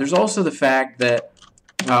 There's also the fact that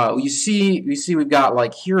you see we've got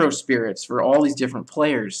like hero spirits for all these different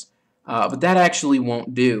players, but that actually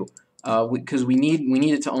won't do because we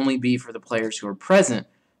need it to only be for the players who are present.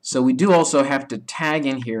 So we do also have to tag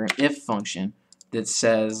in here an if function that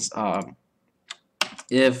says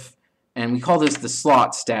if, and we call this the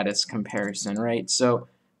slot status comparison, right? So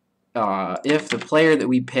if the player that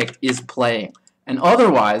we picked is playing, and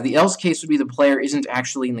otherwise the else case would be the player isn't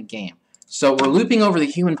actually in the game. So we're looping over the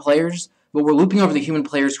human players, but we're looping over the human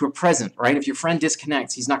players who are present, right? If your friend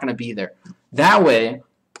disconnects, he's not going to be there. That way,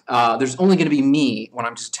 there's only going to be me when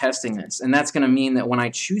I'm just testing this, and that's going to mean that when I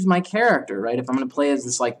choose my character, right, if I'm going to play as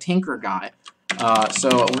this like tinker guy, so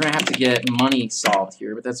we're going to have to get money solved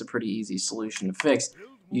here, but that's a pretty easy solution to fix.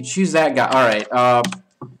 You choose that guy. All right,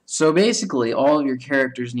 so basically all of your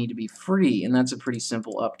characters need to be free, and that's a pretty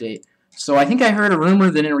simple update. So I think I heard a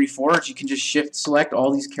rumor that in Reforged you can just shift select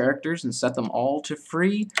all these characters and set them all to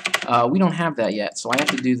free. We don't have that yet, so I have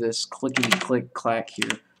to do this clickety-click-clack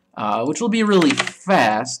here, which will be really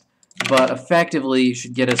fast, but effectively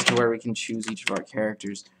should get us to where we can choose each of our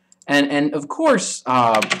characters. And of course,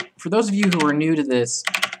 for those of you who are new to this,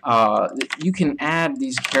 you can add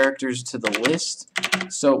these characters to the list.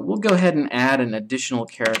 So we'll go ahead and add an additional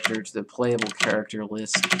character to the playable character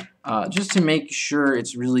list, just to make sure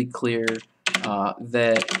it's really clear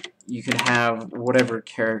that you can have whatever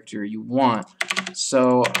character you want.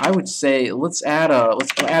 So I would say let's add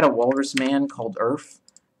a walrus man called Earth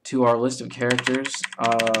to our list of characters.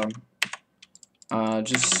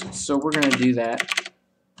 Just so we're gonna do that.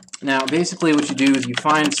 Now, basically, what you do is you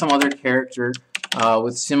find some other character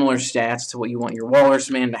with similar stats to what you want your walrus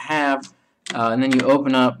man to have, and then you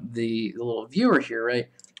open up the little viewer here, right?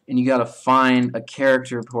 and you gotta find a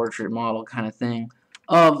character portrait model kind of thing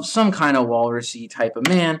of some kind of walrusy type of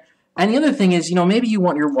man. And the other thing is, you know, maybe you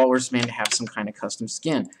want your walrus man to have some kind of custom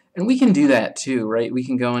skin, and we can do that too, right? We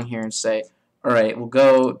can go in here and say, all right, we'll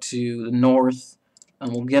go to the north,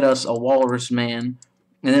 and we'll get us a walrus man,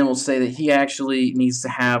 and then we'll say that he actually needs to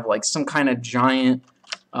have like some kind of giant.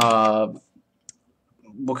 What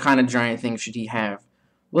kind of giant thing should he have?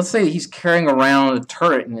 Let's say he's carrying around a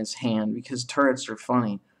turret in his hand, because turrets are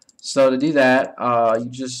funny. So to do that,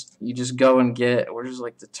 you just go and get, where's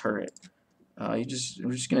like the turret? We're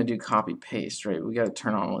just gonna do copy paste, right? We gotta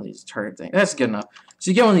turn on one of these turret things. That's good enough.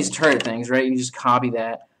 So you get one of these turret things, right? You just copy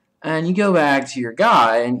that, and you go back to your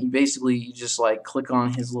guy, and you just like click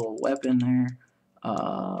on his little weapon there.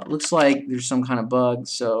 Looks like there's some kind of bug,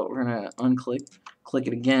 so we're gonna click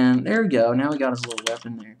it again. There we go. Now we got his little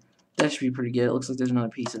weapon there. That should be pretty good. It looks like there's another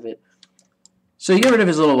piece of it. So you get rid of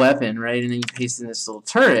his little weapon, right? And then you paste in this little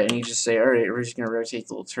turret, and you just say, all right, we're just gonna rotate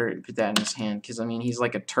the little turret and put that in his hand, because I mean he's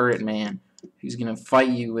like a turret man. He's gonna fight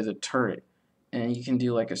you with a turret, and you can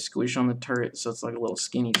do like a squish on the turret, so it's like a little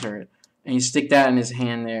skinny turret, and you stick that in his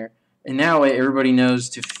hand there, and now everybody knows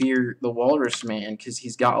to fear the walrus man because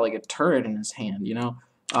he's got like a turret in his hand, you know.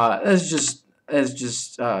 That's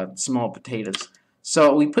just small potatoes.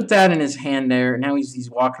 So we put that in his hand there. Now he's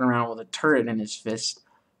walking around with a turret in his fist,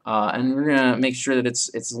 and we're gonna make sure that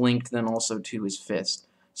it's linked then also to his fist.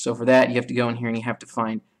 So for that, you have to go in here and you have to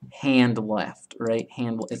find hand left, right?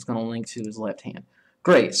 Hand, it's going to link to his left hand.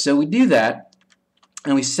 Great. So we do that,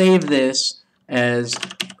 and we save this as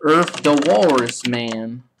Earth the Walrus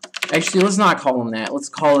Man. Actually, let's not call him that. Let's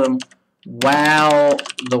call him Wow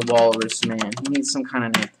the Walrus Man. He needs some kind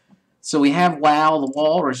of name. So we have Wow the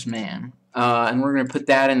Walrus Man, and we're going to put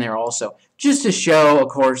that in there also, just to show, of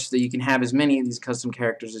course, that you can have as many of these custom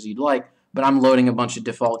characters as you'd like. But I'm loading a bunch of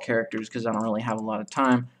default characters because I don't really have a lot of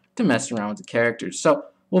time to mess around with the characters. So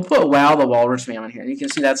we'll put Wow the Walrus Man on here. You can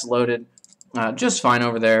see that's loaded just fine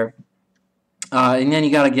over there. And then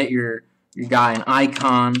you got to get your guy an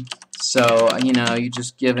icon. So, you know, you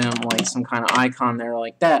just give him like some kind of icon there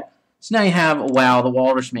like that. So now you have Wow the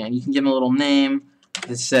Walrus Man. You can give him a little name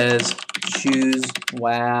that says Choose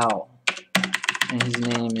Wow. And his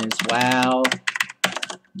name is Wow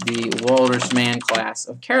the Walrus Man class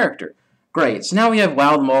of character. Great, so now we have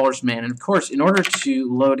Wow the Walrus Man, and of course, in order to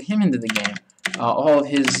load him into the game, all of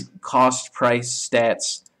his cost price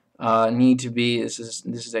stats need to be, this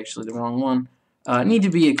is actually the wrong one, need to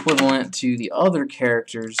be equivalent to the other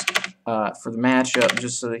characters for the matchup,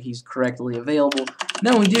 just so that he's correctly available.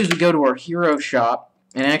 Then what we do is we go to our hero shop,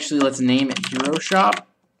 and actually let's name it Hero Shop.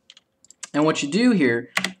 And what you do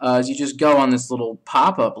here is you just go on this little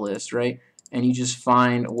pop-up list, right? And you just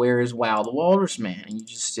find where is Wow the Walrus Man, and you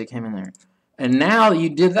just stick him in there. And now that you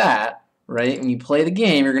did that, right, when you play the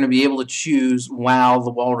game, you're going to be able to choose Wow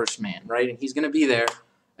the Walrus Man, right? And he's going to be there.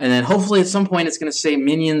 And then hopefully at some point it's going to say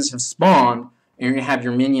minions have spawned, and you're going to have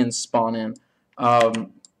your minions spawn in.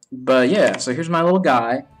 But yeah, so here's my little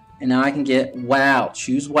guy, and now I can get Wow,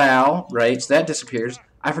 choose Wow, right? So that disappears.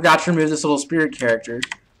 I forgot to remove this little spirit character,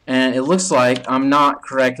 and it looks like I'm not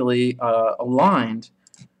correctly aligned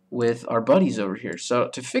with our buddies over here. So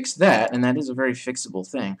to fix that, and that is a very fixable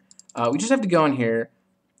thing, we just have to go in here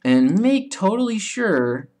and make totally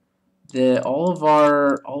sure that all of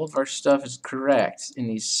our stuff is correct in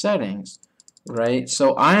these settings, right?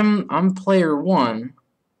 So I'm player 1,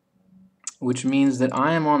 which means that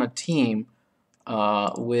I am on a team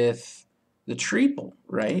with the Treeple,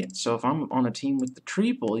 right? So if I'm on a team with the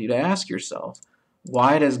Treeple, you'd ask yourself,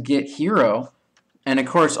 why does Get Hero? And of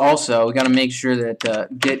course, also, we got to make sure that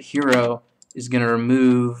Get Hero is going to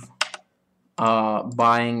remove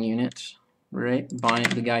buying unit, right? Buying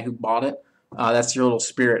the guy who bought it. That's your little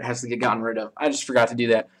spirit has to get gotten rid of. I just forgot to do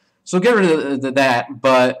that. So get rid of that.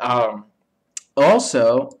 But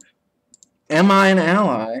also, am I an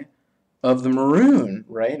ally of the Maroon,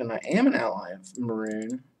 right? And I am an ally of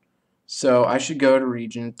Maroon. So I should go to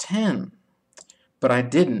region 10. But I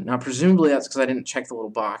didn't. Now, presumably that's because I didn't check the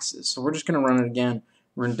little boxes. So we're just going to run it again.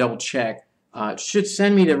 We're going to double check. It should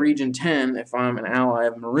send me to region 10 if I'm an ally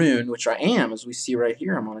of Maroon, which I am, as we see right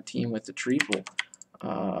here. I'm on a team with the Treeple.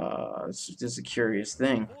 It's just a curious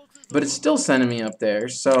thing. But it's still sending me up there,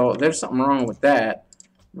 so there's something wrong with that,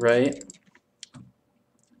 right?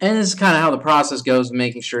 And this is kind of how the process goes,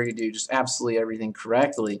 making sure you do just absolutely everything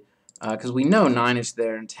correctly, because we know 9 is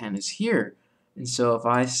there and 10 is here. And so if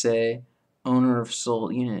I say owner of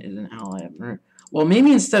sold unit is an ally of Maroon, well,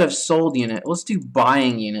 maybe instead of sold unit, let's do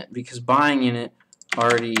buying unit, because buying unit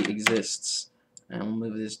already exists. And we'll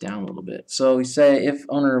move this down a little bit. So we say if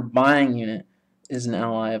owner of buying unit is an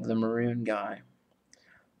ally of the Maroon guy.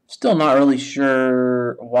 Still not really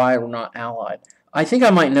sure why we're not allied. I think I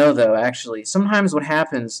might know, though, actually. Sometimes what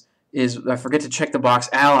happens is I forget to check the box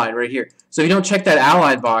allied right here. So if you don't check that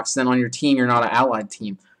allied box, then on your team you're not an allied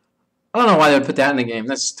team. I don't know why they would put that in the game.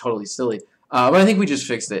 That's totally silly. But I think we just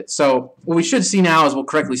fixed it. So what we should see now is we'll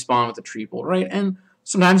correctly spawn with the triple, right? And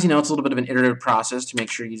sometimes, you know, it's a little bit of an iterative process to make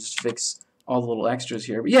sure you just fix all the little extras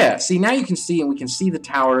here. But yeah, see, now you can see, and we can see the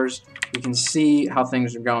towers. We can see how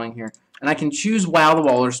things are going here. And I can choose Wow the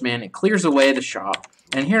Walrus Man. It clears away the shop.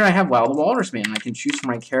 And here I have Wow the Walrus Man. I can choose for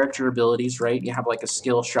my character abilities, right? You have like a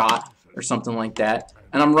skill shot or something like that.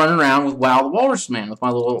 And I'm running around with Wow the Walrus Man with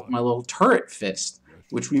my little turret fist,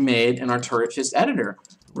 which we made in our turret fist editor,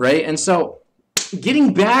 right? And so,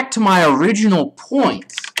 getting back to my original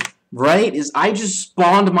point, right, is I just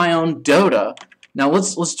spawned my own Dota. Now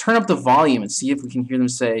let's turn up the volume and see if we can hear them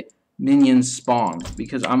say minions spawned,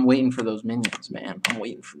 because I'm waiting for those minions, man. I'm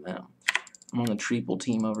waiting for them. I'm on the triple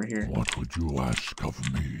team over here. What would you ask of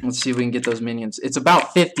me? Let's see if we can get those minions. It's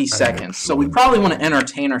about 50 seconds, so we probably want to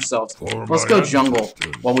entertain ourselves. Let's go jungle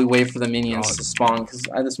while we wait for the minions to spawn, because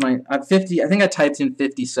I think I typed in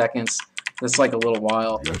 50 seconds. That's like a little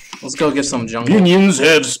while. Let's go get some jungle. Minions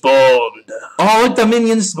have spawned. Oh, look, the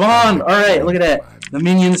minions spawned. All right, look at that. The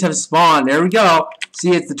minions have spawned. There we go.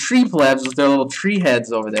 See, it's the tree plebs with their little tree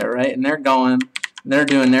heads over there, right? And they're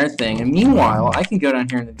doing their thing. And meanwhile, I can go down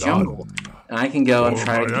here in the jungle. And I can go and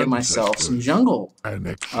try to get myself some jungle.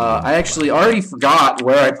 I actually already forgot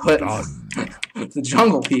where I put the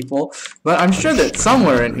jungle people, but I'm sure that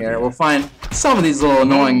somewhere in here we'll find some of these little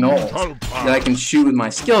annoying gnolls that I can shoot with my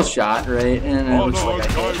skill shot, right? And it looks like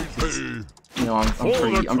I did, because, you know,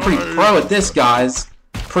 I'm pretty pro at this, guys.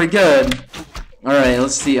 Pretty good. All right,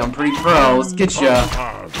 let's see. I'm pretty pro. Let's get ya.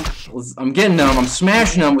 I'm getting them. I'm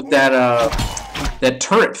smashing them with that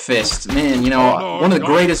turret fist. Man, you know, one of the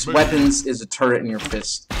greatest weapons is a turret in your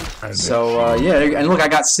fist. So, yeah, and look, I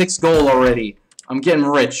got 6 gold already. I'm getting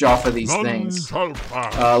rich off of these things.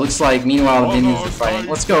 Looks like, meanwhile, the minions are fighting.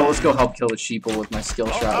 Let's go help kill the sheeple with my skill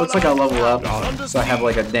shot. Looks like I level up, so I have,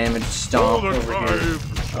 like, a damaged stomp over here.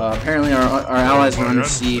 Apparently, our allies are under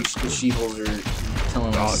siege. The sheeples are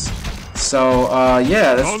killing us. So,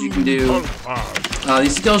 yeah, that's what you can do.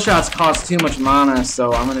 These skill shots cost too much mana,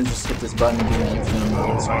 so I'm gonna just hit this button and do the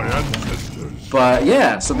infinite. But,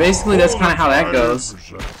 yeah, so basically that's kind of how that goes.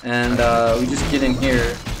 And, we just get in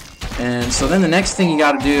here. And so then the next thing you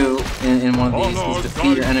gotta do in one of these is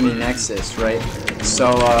defeat your enemy nexus, right?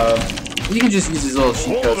 So, you can just use these little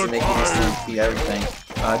cheat codes to make it easy to defeat everything.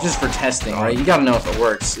 Just for testing, right? You gotta know if it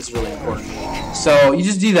works. It's really important. So you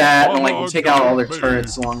just do that, and like we'll take out all their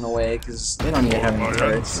turrets along the way, because they don't need to have any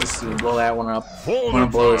turrets. Just blow that one up. I'm gonna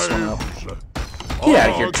blow this one up. Get out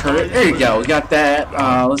of here, turret. There you go. We got that.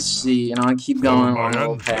 Let's see. You know, I keep going along the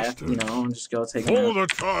little path. You know, and just go take it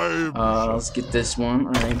out. Let's get this one.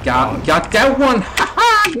 All right, got that one.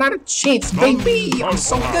 Haha! Not a chance, baby. I'm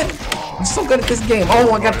so good. I'm so good at this game.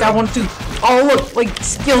 Oh, I got that one too. Oh, look, like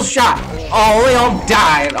skill shot. Oh, they all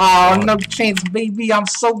died. Oh, no chance, baby. I'm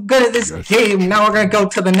so good at this game. Now we're gonna go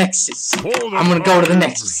to the Nexus. I'm gonna go to the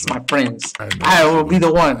Nexus, my friends. I will be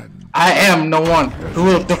the one. I am the one who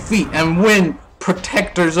will defeat and win.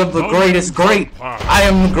 Protectors of the greatest great. I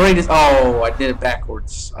am the greatest. Oh, I did it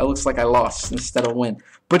backwards. It looks like I lost instead of win.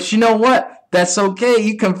 But you know what? That's okay.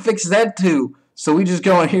 You can fix that too. So we just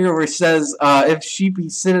go in here where it says, if Sheepy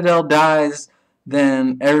Citadel dies,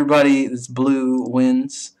 then everybody that's blue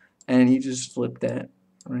wins. And you just flip that,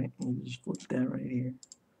 right? You just flip that right here.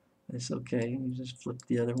 That's okay. You just flip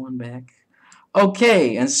the other one back.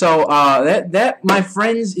 Okay, and so that, my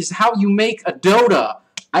friends, is how you make a Dota.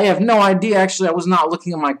 I have no idea, actually, I was not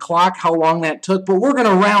looking at my clock how long that took, but we're going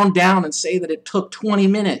to round down and say that it took 20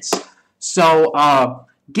 minutes. So,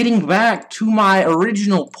 getting back to my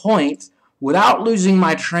original point, without losing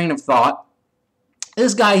my train of thought,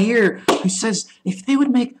 this guy here who says, if they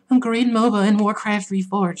would make a great MOBA in Warcraft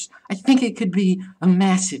Reforged, I think it could be a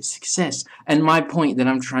massive success. And my point that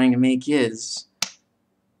I'm trying to make is,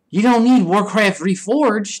 you don't need Warcraft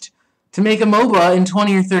Reforged to make a MOBA in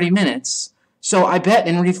 20 or 30 minutes. So I bet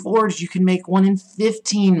in Reforged you can make one in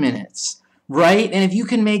 15 minutes, right? And if you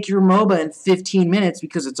can make your MOBA in 15 minutes,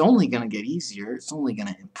 because it's only going to get easier, it's only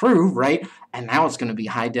going to improve, right? And now it's going to be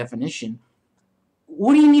high definition.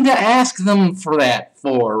 What do you need to ask them for that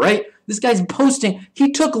for, right? This guy's posting.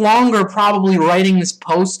 He took longer probably writing this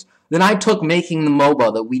post than I took making the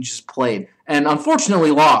MOBA that we just played. And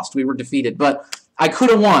unfortunately lost. We were defeated. But I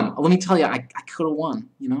could have won. Let me tell you, I could have won,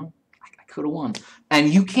 you know? I could have won.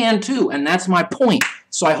 And you can too, and that's my point.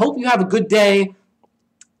 So I hope you have a good day,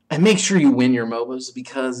 and make sure you win your MOBAs,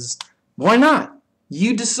 because why not?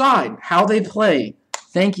 You decide how they play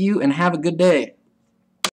Thank you and have a good day.